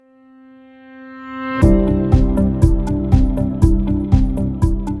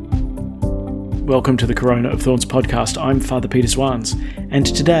Welcome to the Corona of Thorns podcast. I'm Father Peter Swans, and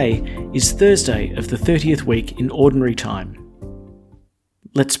today is Thursday of the 30th week in Ordinary Time.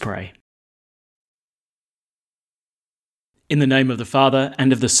 Let's pray. In the name of the Father,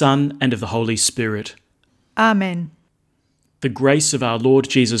 and of the Son, and of the Holy Spirit. Amen. The grace of our Lord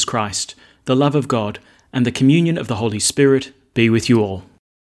Jesus Christ, the love of God, and the communion of the Holy Spirit be with you all.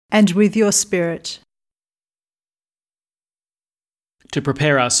 And with your spirit. To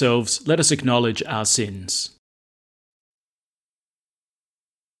prepare ourselves, let us acknowledge our sins.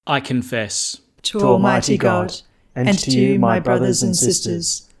 I confess To Almighty God, and to you, my brothers and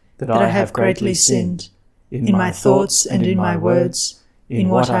sisters, that I have greatly sinned, in my thoughts and in my words, in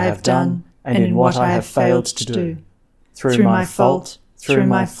what I have done and in what I have failed to do, through my fault, through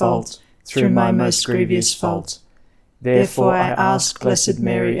my most grievous fault. Therefore I ask Blessed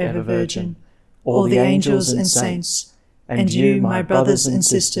Mary, ever Virgin, all the angels and saints, and you, my brothers and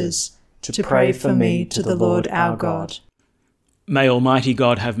sisters, to pray for me to the Lord our God. May Almighty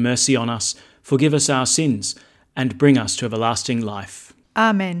God have mercy on us, forgive us our sins, and bring us to everlasting life.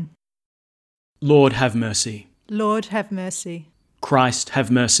 Amen. Lord, have mercy. Lord, have mercy. Christ,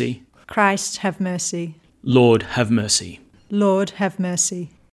 have mercy. Christ, have mercy. Lord, have mercy. Lord, have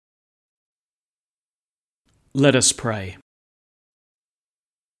mercy. Let us pray.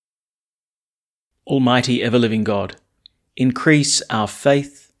 Almighty ever-living God, increase our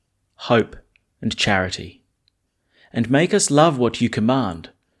faith, hope, and charity, and make us love what you command,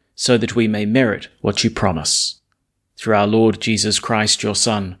 so that we may merit what you promise. Through our Lord Jesus Christ, your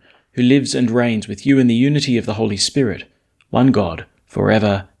Son, who lives and reigns with you in the unity of the Holy Spirit, one God,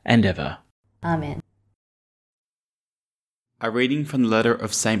 forever and ever. Amen. A reading from the letter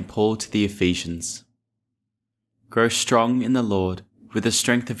of St. Paul to the Ephesians. Grow strong in the Lord with the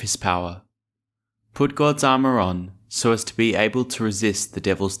strength of his power. Put God's armour on, so as to be able to resist the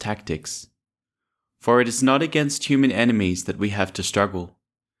devil's tactics. For it is not against human enemies that we have to struggle,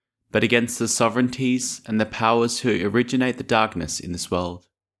 but against the sovereignties and the powers who originate the darkness in this world,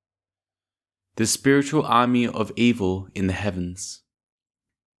 the spiritual army of evil in the heavens.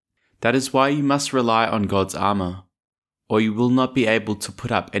 That is why you must rely on God's armour, or you will not be able to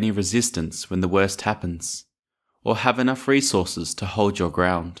put up any resistance when the worst happens, or have enough resources to hold your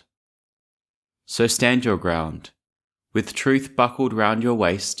ground. So stand your ground, with truth buckled round your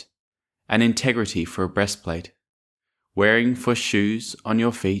waist, and integrity for a breastplate, wearing for shoes on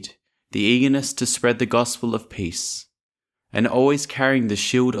your feet the eagerness to spread the gospel of peace, and always carrying the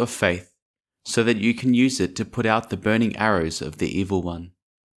shield of faith, so that you can use it to put out the burning arrows of the evil one.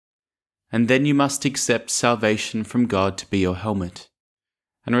 And then you must accept salvation from God to be your helmet,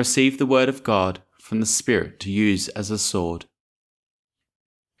 and receive the word of God from the Spirit to use as a sword.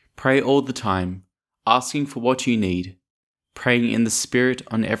 Pray all the time, asking for what you need, praying in the Spirit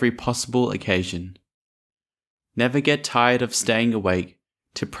on every possible occasion. Never get tired of staying awake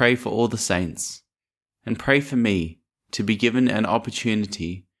to pray for all the saints, and pray for me to be given an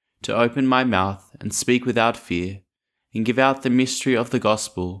opportunity to open my mouth and speak without fear, and give out the mystery of the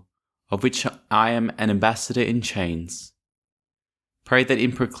gospel, of which I am an ambassador in chains. Pray that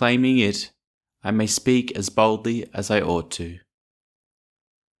in proclaiming it, I may speak as boldly as I ought to.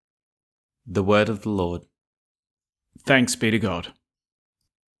 The word of the Lord. Thanks be to God.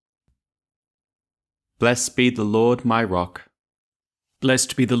 Blessed be the Lord my rock.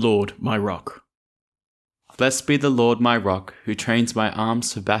 Blessed be the Lord, my rock. Blessed be the Lord my rock, who trains my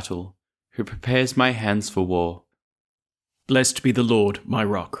arms for battle, who prepares my hands for war. Blessed be the Lord, my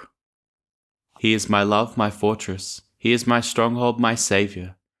rock. He is my love, my fortress. He is my stronghold, my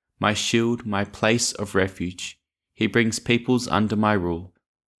saviour, my shield, my place of refuge. He brings peoples under my rule.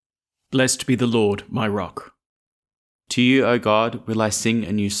 Blessed be the Lord, my rock. To you, O God, will I sing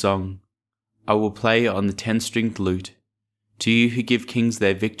a new song. I will play on the 10-stringed lute. To you who give kings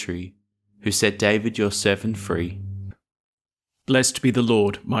their victory, who set David your servant free. Blessed be the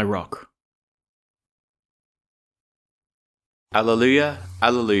Lord, my rock. Alleluia,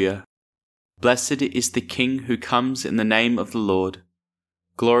 alleluia. Blessed is the King who comes in the name of the Lord.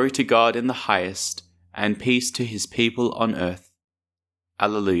 Glory to God in the highest, and peace to his people on earth.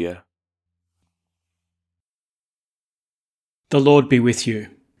 Alleluia. The Lord be with you.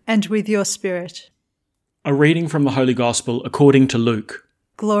 And with your spirit. A reading from the Holy Gospel according to Luke.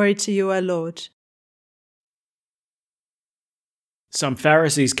 Glory to you, O Lord. Some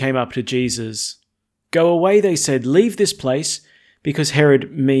Pharisees came up to Jesus. Go away, they said, leave this place, because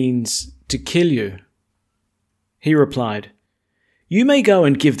Herod means to kill you. He replied, You may go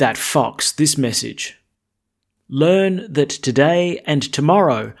and give that fox this message. Learn that today and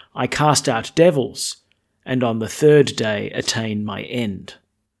tomorrow I cast out devils, and on the third day attain my end.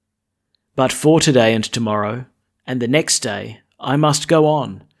 But for today and tomorrow, and the next day, I must go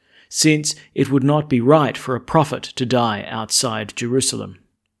on, since it would not be right for a prophet to die outside Jerusalem.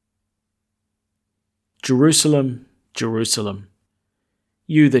 Jerusalem, Jerusalem,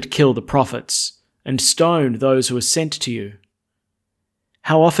 you that kill the prophets and stone those who are sent to you.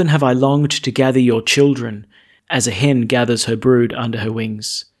 How often have I longed to gather your children as a hen gathers her brood under her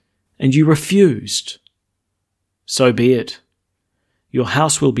wings, and you refused. So be it. Your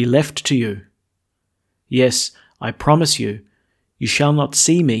house will be left to you. Yes, I promise you, you shall not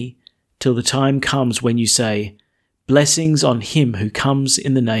see me till the time comes when you say, Blessings on him who comes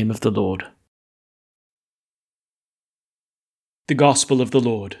in the name of the Lord. The Gospel of the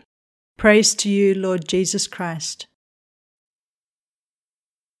Lord. Praise to you, Lord Jesus Christ.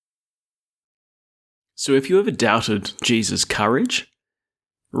 So if you ever doubted Jesus' courage,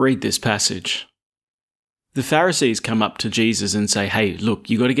 read this passage. The Pharisees come up to Jesus and say, hey, look,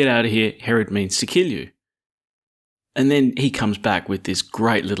 you got to get out of here. Herod means to kill you. And then he comes back with this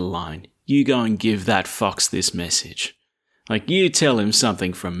great little line. You go and give that fox this message. Like, you tell him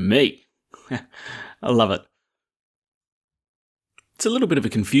something from me. I love it. It's a little bit of a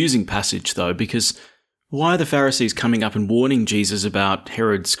confusing passage, though, because why are the Pharisees coming up and warning Jesus about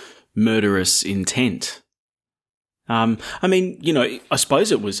Herod's murderous intent? I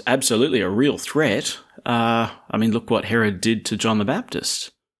suppose it was absolutely a real threat. Look what Herod did to John the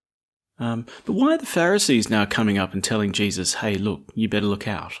Baptist. But why are the Pharisees now coming up and telling Jesus, hey, look, you better look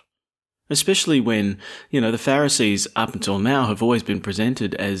out? Especially when, the Pharisees up until now have always been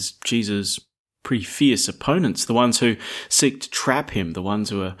presented as Jesus' pretty fierce opponents, the ones who seek to trap him, the ones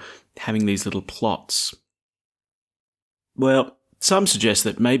who are having these little plots. Well, some suggest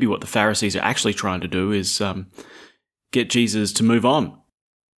that maybe what the Pharisees are actually trying to do is get Jesus to move on.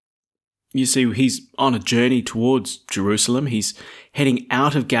 You see, he's on a journey towards Jerusalem. He's heading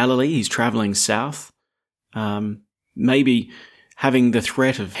out of Galilee. He's travelling south. Maybe having the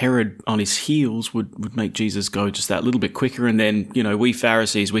threat of Herod on his heels would make Jesus go just that little bit quicker. And then, we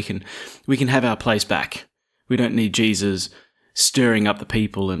Pharisees, we can have our place back. We don't need Jesus stirring up the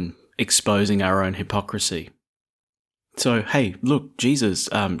people and exposing our own hypocrisy. So, hey, look, Jesus,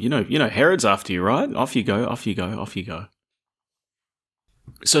 Herod's after you, right? Off you go, off you go, off you go.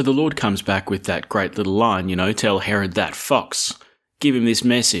 So the Lord comes back with that great little line, tell Herod that fox, give him this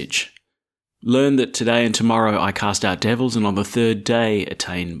message. Learn that today and tomorrow I cast out devils, and on the third day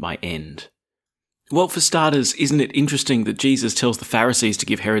attain my end. Well, for starters, isn't it interesting that Jesus tells the Pharisees to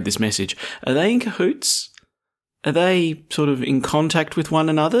give Herod this message? Are they in cahoots? Are they sort of in contact with one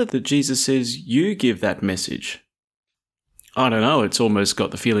another that Jesus says, you give that message? I don't know, it's almost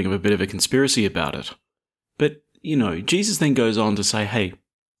got the feeling of a bit of a conspiracy about it. But, Jesus then goes on to say, hey,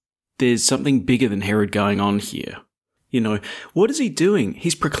 there's something bigger than Herod going on here. What is he doing?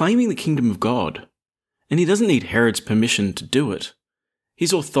 He's proclaiming the kingdom of God. And he doesn't need Herod's permission to do it.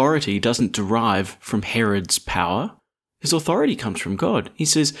 His authority doesn't derive from Herod's power. His authority comes from God. He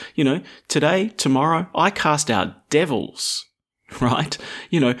says, today, tomorrow, I cast out devils, right?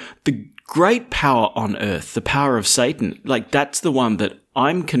 The great power on earth, the power of Satan, that's the one that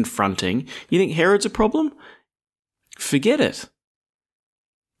I'm confronting. You think Herod's a problem? Forget it.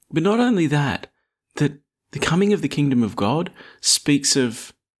 But not only that, that the coming of the kingdom of God speaks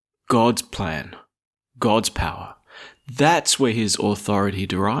of God's plan, God's power. That's where his authority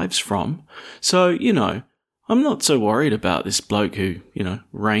derives from. So, I'm not so worried about this bloke who,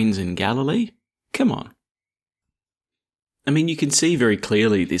 reigns in Galilee. Come on. You can see very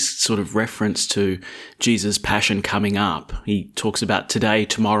clearly this sort of reference to Jesus' passion coming up. He talks about today,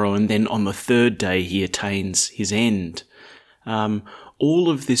 tomorrow, and then on the third day he attains his end. All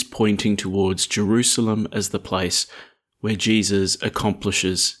of this pointing towards Jerusalem as the place where Jesus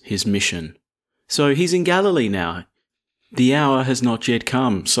accomplishes his mission. So he's in Galilee now. The hour has not yet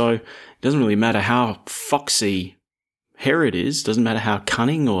come, so it doesn't really matter how foxy Herod is, doesn't matter how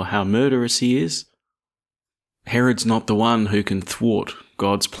cunning or how murderous he is. Herod's not the one who can thwart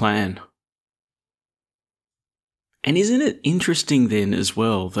God's plan. And isn't it interesting then as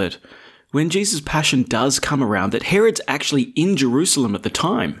well that when Jesus' passion does come around, that Herod's actually in Jerusalem at the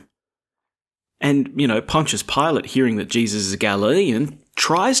time? And, Pontius Pilate, hearing that Jesus is a Galilean,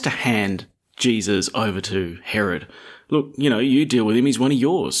 tries to hand Jesus over to Herod. Look, you deal with him, he's one of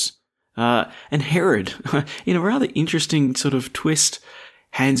yours. And Herod, in a rather interesting sort of twist,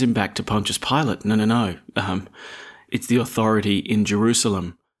 hands him back to Pontius Pilate. No. It's the authority in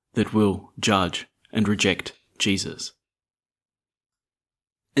Jerusalem that will judge and reject Jesus.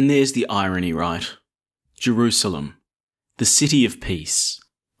 And there's the irony, right? Jerusalem, the city of peace.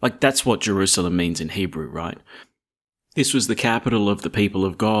 That's what Jerusalem means in Hebrew, right? This was the capital of the people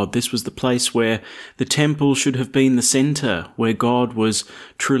of God. This was the place where the temple should have been the centre, where God was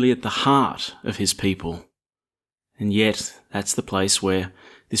truly at the heart of his people. And yet, that's the place where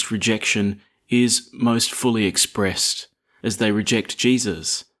this rejection is most fully expressed, as they reject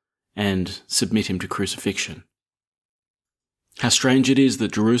Jesus and submit him to crucifixion. How strange it is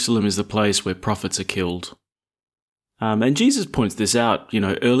that Jerusalem is the place where prophets are killed. And Jesus points this out,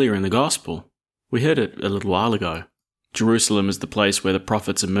 earlier in the Gospel. We heard it a little while ago. Jerusalem is the place where the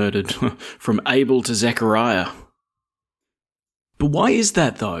prophets are murdered, from Abel to Zechariah. But why is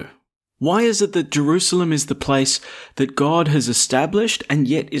that, though? Why is it that Jerusalem is the place that God has established and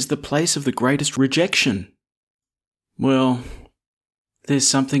yet is the place of the greatest rejection? Well, there's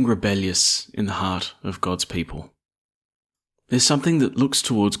something rebellious in the heart of God's people. There's something that looks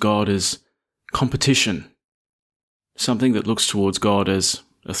towards God as competition, something that looks towards God as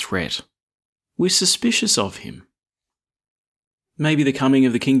a threat. We're suspicious of him. Maybe the coming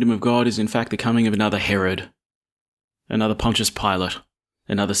of the kingdom of God is in fact the coming of another Herod, another Pontius Pilate,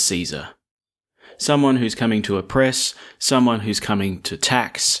 another Caesar. Someone who's coming to oppress, someone who's coming to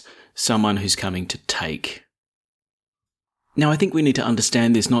tax, someone who's coming to take. Now I think we need to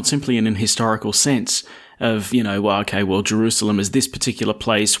understand this not simply in an historical sense of, Jerusalem is this particular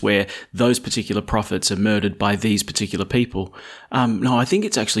place where those particular prophets are murdered by these particular people. No, I think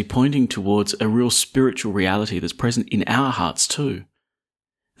it's actually pointing towards a real spiritual reality that's present in our hearts too.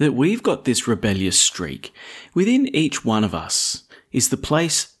 That we've got this rebellious streak. Within each one of us is the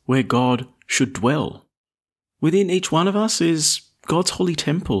place where God should dwell. Within each one of us is God's holy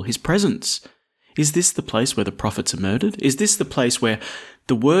temple, his presence. Is this the place where the prophets are murdered? Is this the place where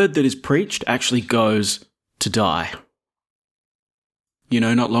the word that is preached actually goes to die?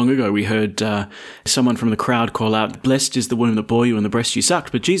 Not long ago we heard someone from the crowd call out, "Blessed is the womb that bore you and the breast you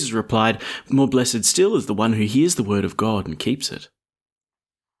sucked." But Jesus replied, "More blessed still is the one who hears the word of God and keeps it."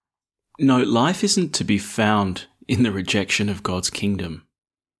 No, life isn't to be found in the rejection of God's kingdom.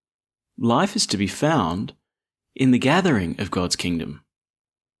 Life is to be found in the gathering of God's kingdom.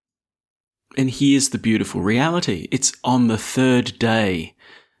 And here's the beautiful reality. It's on the third day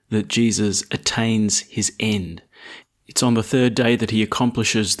that Jesus attains his end. It's on the third day that he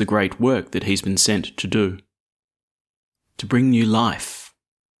accomplishes the great work that he's been sent to do, to bring new life.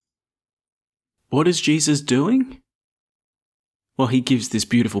 What is Jesus doing? Well, he gives this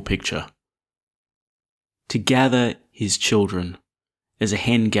beautiful picture. To gather his children as a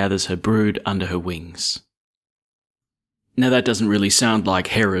hen gathers her brood under her wings. Now that doesn't really sound like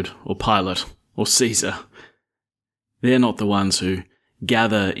Herod or Pilate or Caesar. They're not the ones who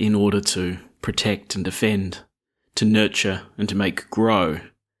gather in order to protect and defend, to nurture and to make grow.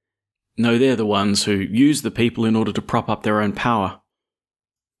 No, they're the ones who use the people in order to prop up their own power.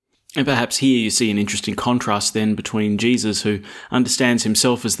 And perhaps here you see an interesting contrast then between Jesus, who understands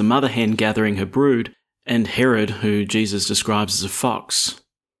himself as the mother hen gathering her brood, and Herod, who Jesus describes as a fox.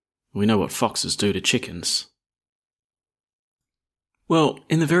 We know what foxes do to chickens. Well,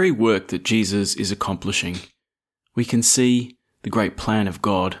 in the very work that Jesus is accomplishing, we can see the great plan of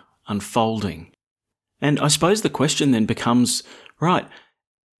God unfolding. And I suppose the question then becomes, right,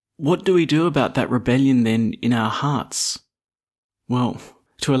 what do we do about that rebellion then in our hearts? Well,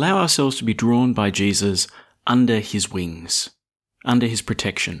 to allow ourselves to be drawn by Jesus under his wings, under his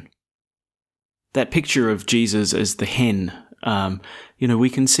protection. That picture of Jesus as the hen, we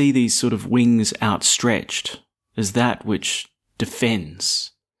can see these sort of wings outstretched as that which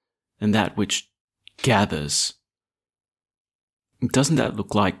defends and that which gathers. Doesn't that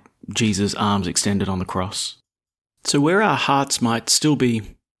look like Jesus' arms extended on the cross? So where our hearts might still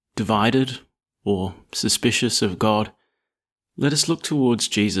be divided or suspicious of God, let us look towards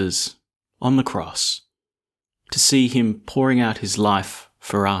Jesus on the cross to see him pouring out his life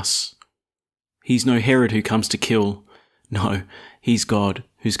for us. He's no Herod who comes to kill. No, he's God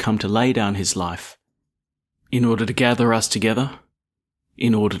who's come to lay down his life in order to gather us together,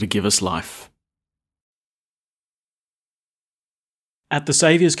 in order to give us life. At the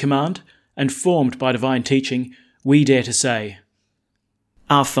Saviour's command, and formed by divine teaching, we dare to say,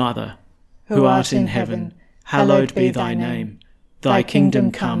 Our Father, who art in heaven, hallowed be thy name. Thy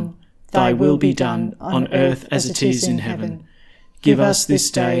kingdom come, thy will be done, on earth as it is in heaven. Give us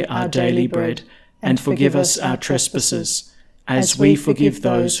this day our daily bread, and forgive us our trespasses, as we forgive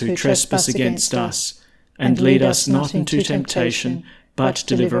those who trespass against us. And lead us not into temptation, but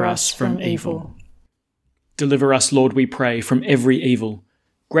deliver us from evil. Deliver us, Lord, we pray, from every evil.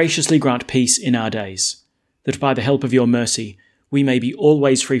 Graciously grant peace in our days, that by the help of your mercy we may be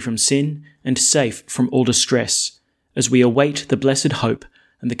always free from sin and safe from all distress, as we await the blessed hope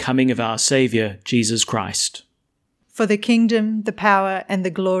and the coming of our Saviour, Jesus Christ. For the kingdom, the power, and the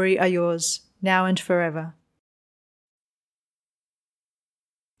glory are yours, now and forever.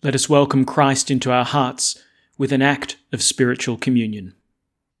 Let us welcome Christ into our hearts with an act of spiritual communion.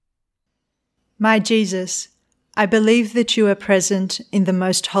 My Jesus, I believe that you are present in the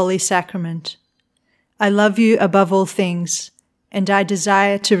most holy sacrament. I love you above all things, and I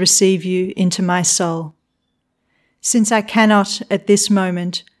desire to receive you into my soul. Since I cannot, at this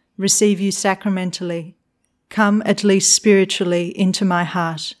moment, receive you sacramentally, come at least spiritually into my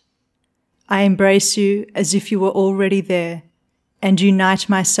heart. I embrace you as if you were already there, and unite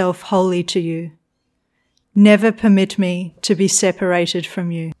myself wholly to you. Never permit me to be separated from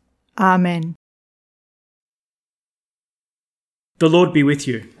you. Amen. The Lord be with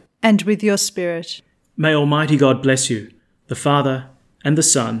you. And with your spirit. May Almighty God bless you, the Father, and the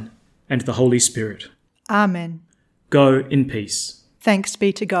Son, and the Holy Spirit. Amen. Go in peace. Thanks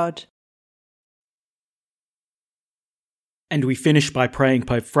be to God. And we finish by praying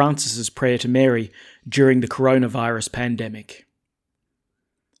Pope Francis's prayer to Mary during the coronavirus pandemic.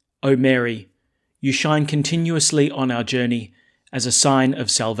 O Mary, you shine continuously on our journey as a sign of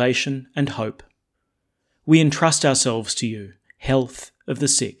salvation and hope. We entrust ourselves to you, health of the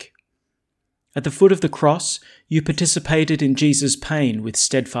sick. At the foot of the cross, you participated in Jesus' pain with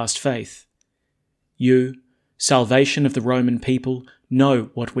steadfast faith. You, salvation of the Roman people,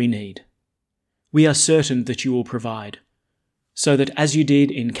 know what we need. We are certain that you will provide, so that as you did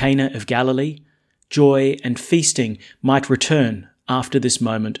in Cana of Galilee, joy and feasting might return after this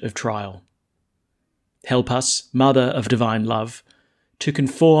moment of trial. Help us, Mother of Divine Love, to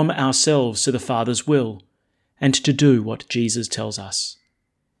conform ourselves to the Father's will and to do what Jesus tells us.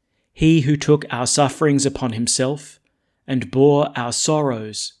 He who took our sufferings upon himself and bore our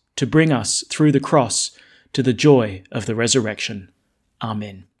sorrows to bring us through the cross to the joy of the resurrection.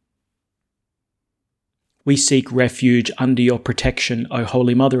 Amen. We seek refuge under your protection, O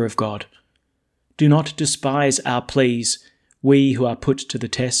Holy Mother of God. Do not despise our pleas, we who are put to the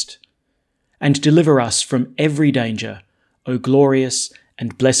test, and deliver us from every danger, O glorious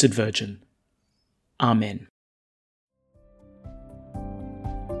and blessed Virgin. Amen.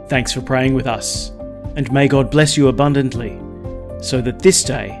 Thanks for praying with us, and may God bless you abundantly, so that this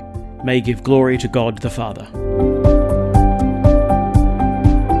day may give glory to God the Father.